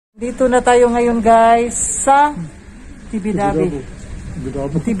Dito na tayo ngayon guys sa Tibidabo.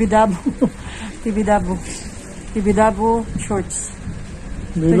 Tibidabo Church.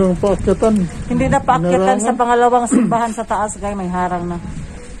 Hindi na paakyatan. Hindi na paakyatan sa pangalawang simbahan sa taas guys, may harang na.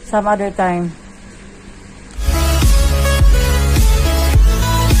 Some other time.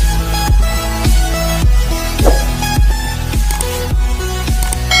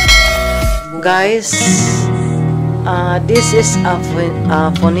 Guys, this is a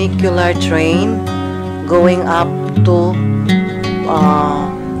funicular train going up to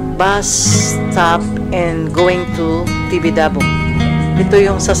bus stop and going to Tibidabo. Ito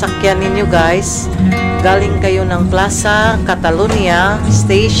yung sasakyan ninyo guys. Galing kayo ng Plaza Catalonia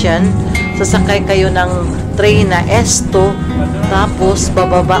Station, sasakay kayo ng train na S2, tapos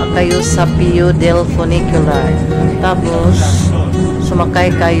bababa kayo sa Pio del Funicular. Tapos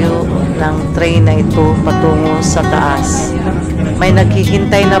sumakay kayo ng train na ito patungo sa taas. May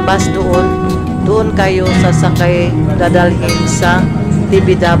naghihintay na bus doon. Doon kayo sasakay, dadalhin sa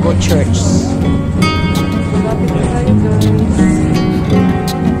Tibidabo Church.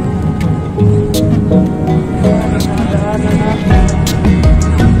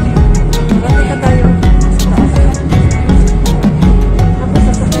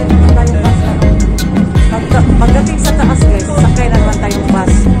 Pagdating sa taas guys, sakay naman tayong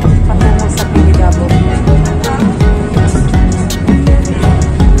bus patungo sa Tibidabo.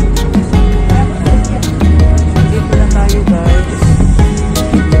 Dito na tayo guys.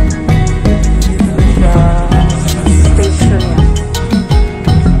 Dito sa station niya.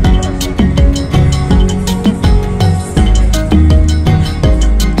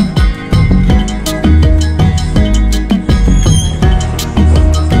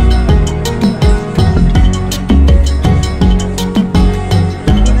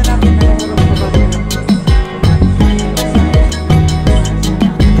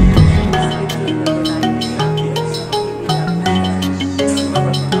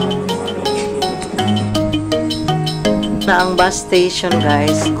 Na ang bus station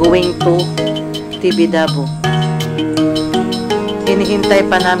guys, going to Tibidabo.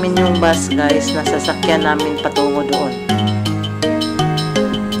 Hinihintay pa namin yung bus guys na sasakyan namin patungo doon.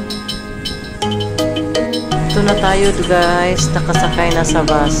 Ito na tayo guys, nakasakay na sa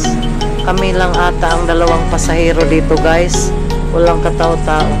bus. Kami lang ata ang dalawang pasahero dito guys, walang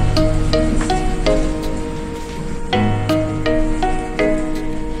katao-tao.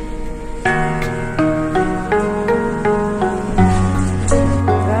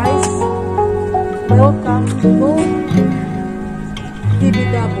 Welcome to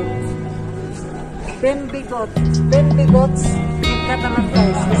Tibidabo. Benbigots in Catalan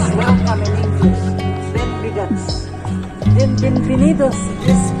guys is welcome in English. Benbigots. And bienvenidos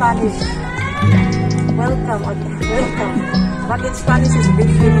is Spanish. Welcome. But in Spanish is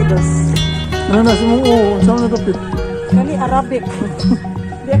bienvenidos. Ano na sumuo? Saan na tapit? Kani Arabic.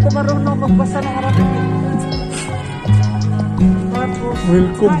 Hindi ako marunong magbasa ng Arabic.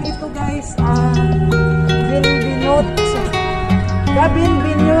 Welcome. Ito guys, Bienvenido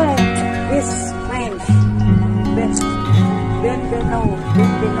is French. Bienvenido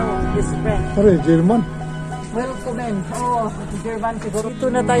is French. Pare, German. Welcome. Oh, German siguro. Ito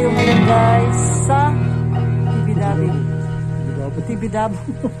na tayo ngayon guys sa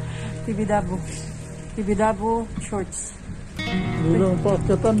Tibidabo Church. Hindi na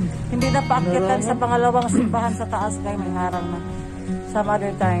paakyatan. Hindi na paakyatan sa pangalawang simbahan sa taas guys, may harang na. Some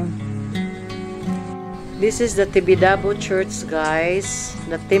other time. This is the Tibidabo Church guys,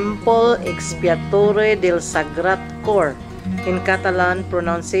 the Temple Expiatorio del Sagrat Cor in Catalan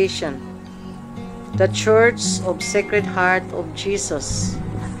pronunciation. The Church of Sacred Heart of Jesus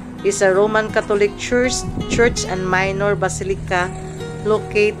is a Roman Catholic church and minor basilica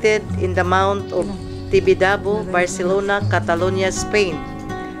located in the Mount of Tibidabo, Barcelona, Catalonia, Spain.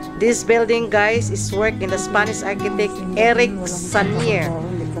 This building guys is work in the Spanish architect Eric Sanier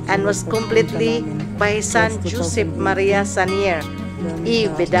and was completely by his son Josep Maria Sanier y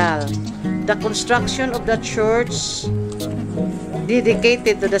Vidal. The construction of the church,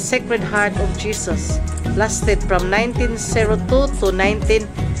 dedicated to the Sacred Heart of Jesus, lasted from 1902 to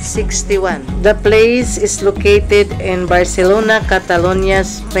 1961. The place is located in Barcelona, Catalonia,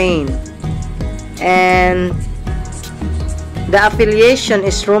 Spain, and the affiliation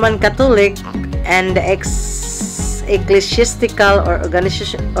is Roman Catholic, and the ecclesiastical or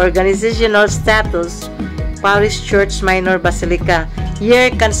organizational status Parish Church Minor Basilica.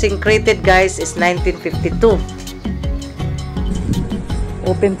 Year consecrated guys is 1952.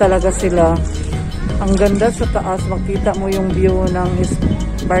 Open talaga sila. Ang ganda sa taas, makita mo yung view ng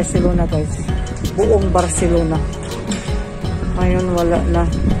Barcelona guys. Buong Barcelona. Ngayon wala na.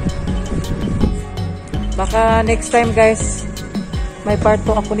 Baka next time guys, may part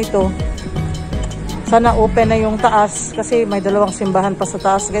 2 ako nito. Sana open na yung taas kasi may dalawang simbahan pa sa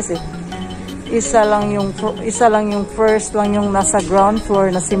taas guys eh. Isa lang yung first lang yung nasa ground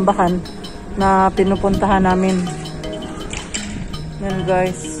floor na simbahan na pinupuntahan namin. Yan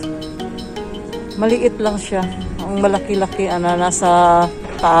guys. Maliit lang siya. Ang malaki-laki na nasa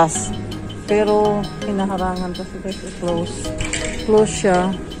taas. Pero hinaharangan kasi guys close. Close siya.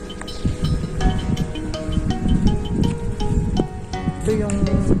 Ito yung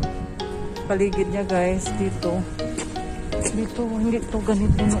paligid niya guys dito. Dito hindi to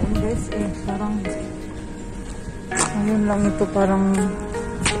ganito noon guys eh. Parang ayun lang ito parang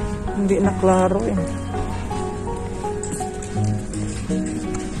hindi na klaro eh.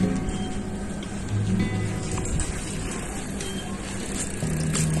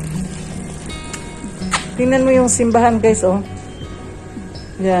 Tingnan mo yung simbahan guys oh.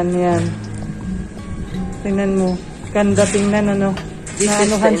 Yan, yan. Tingnan mo. Ganda tingnan ano. This is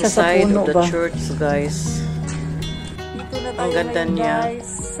the Naanuhan siya sa inside puno of the ba? church, guys. Dito na tayo Ang ganda ngayon, niya. guys,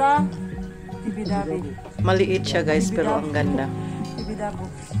 sa Tibidabo. Maliit siya guys, pero ang ganda. Tibidabo.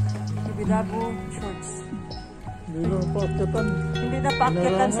 Tibidabo Church. Hindi na paakyatan. Hindi na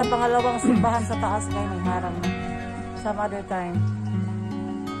paakyatan sa pangalawang simbahan sa taas ngayon. May harang na. Some other time.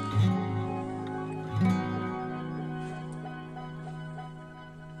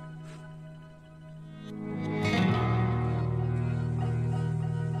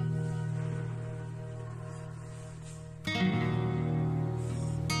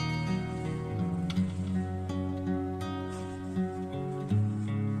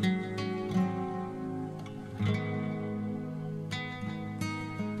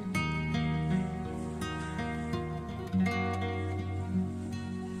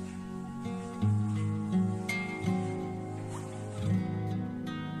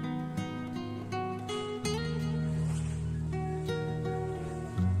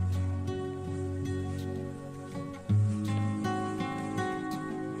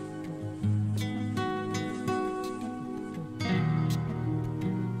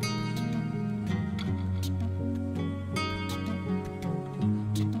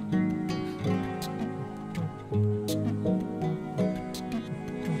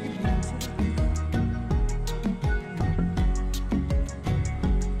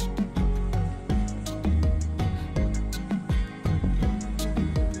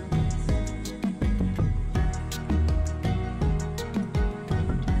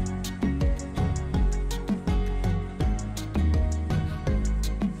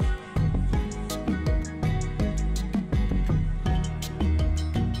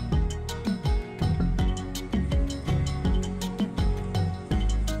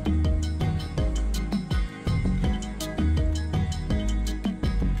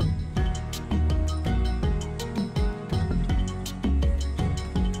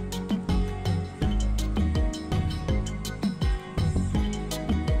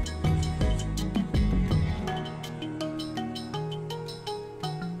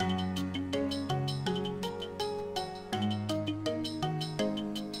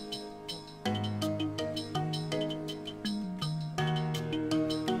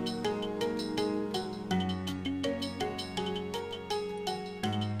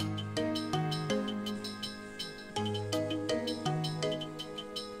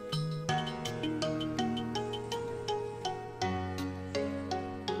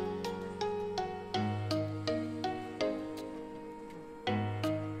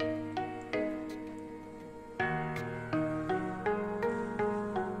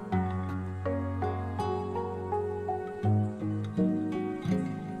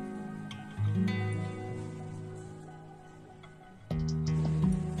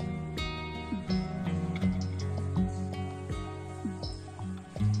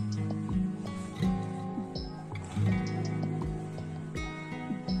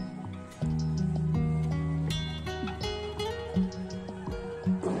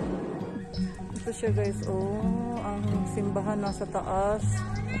 Ito siya guys, oh, ang simbahan nasa taas.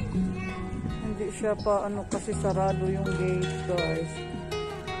 Hindi siya pa ano kasi sarado yung gate guys.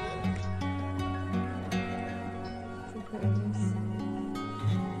 So guys,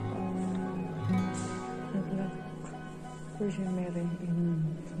 Virgin Mary in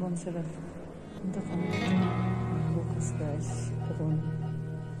Montserrat. Punta kami bukas guys.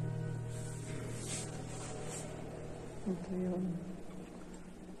 Ito yun.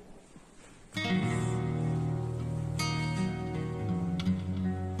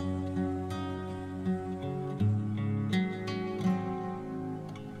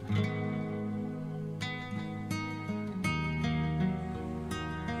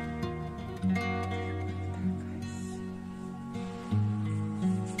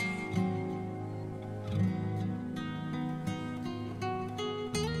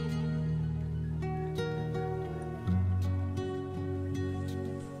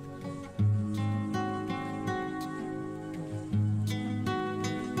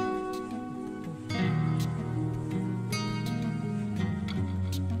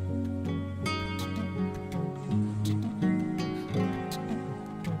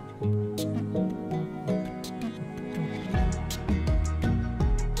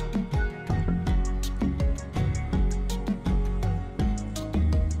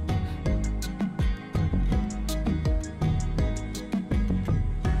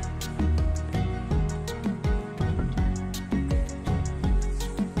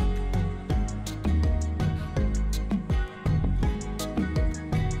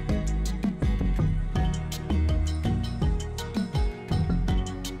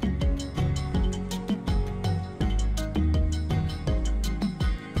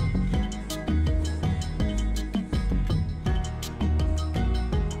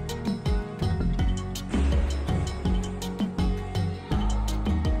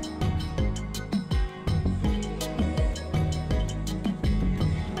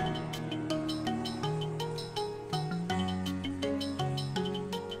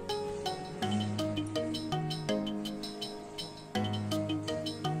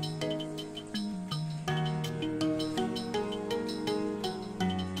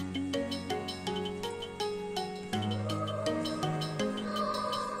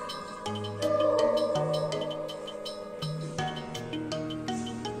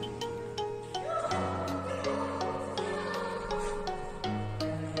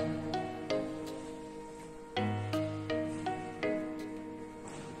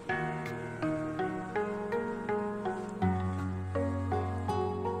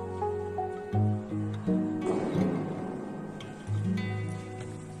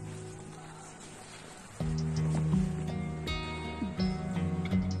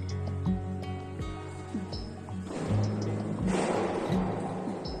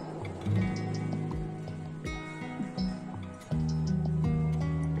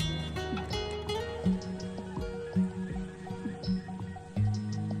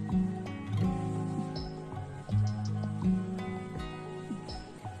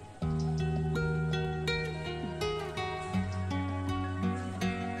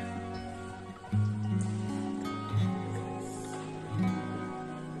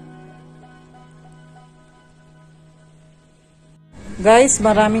 Guys,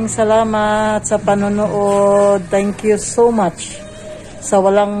 maraming salamat sa panonood. Thank you so much. Sa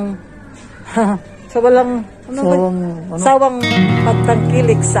walang sa walang sawang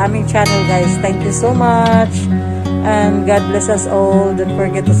pagtangkilik sa aming channel, guys. Thank you so much. And God bless us all. Don't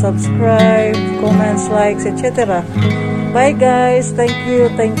forget to subscribe, comments, likes, etc. Bye, guys. Thank you,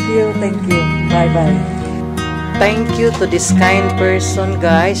 thank you, thank you. Bye-bye. Thank you to this kind person,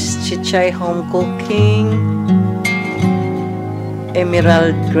 guys. Chichay Home Cooking,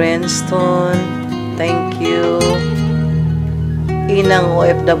 Emerald Grandstone, thank you. Inang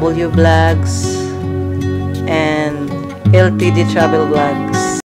OFW Vlogs, and LTD Travel Vlogs.